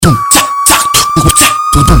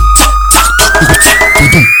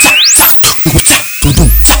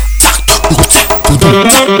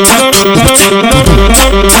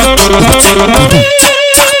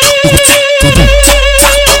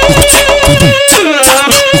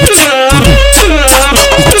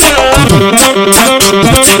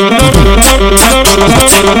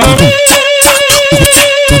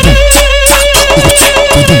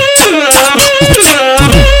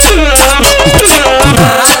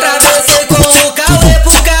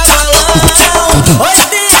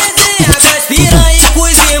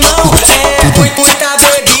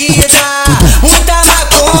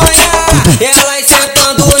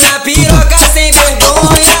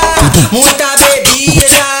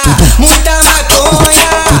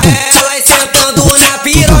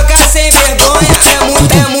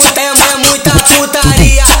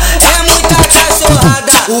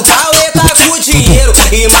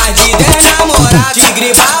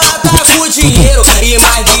tá com dinheiro e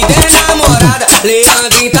mais de 10 namorada.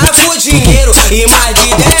 Leandrinho tá com dinheiro e mais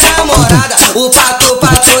de 10 namorada. O Pato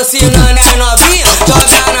patrocinando as novinha,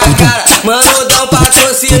 joga na cara. Manudão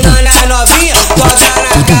patrocinando as novinha, joga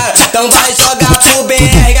na cara. Então vai jogar pro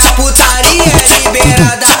BR, a putaria é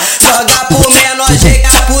liberada. Joga pro menor jeito,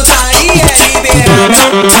 a putaria é liberada.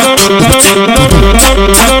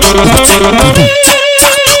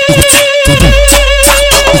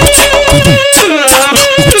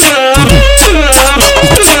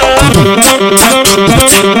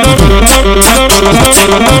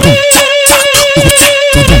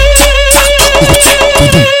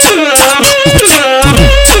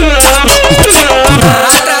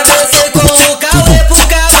 Atravessei com o Kauê pro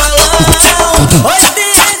Cavalão. Hoje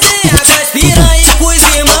tem resenha com as piranha e com os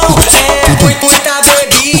irmãos. É muita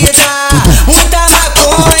bebida, muita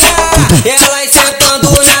maconha. Elas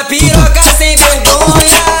sentando na piroca sem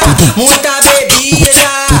vergonha. Muita bebida,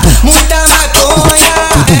 muita maconha.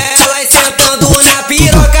 Elas sentando na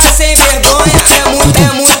piroca sem vergonha.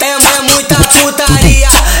 É muita putaria,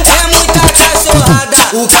 é muita cachorrada.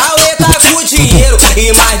 O Kauê tá com dinheiro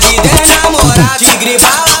e mais de 10 namorada. Tigre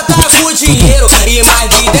Bala tá com dinheiro e mais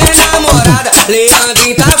de 10 namorada.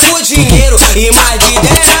 Leandrinho tá com dinheiro e mais de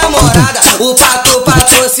 10 namorada. O Pato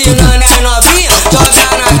patrocinando as novinha,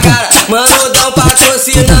 joga na cara. Manudão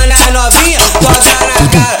patrocinando as novinha, joga na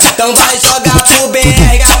cara. Então vai jogar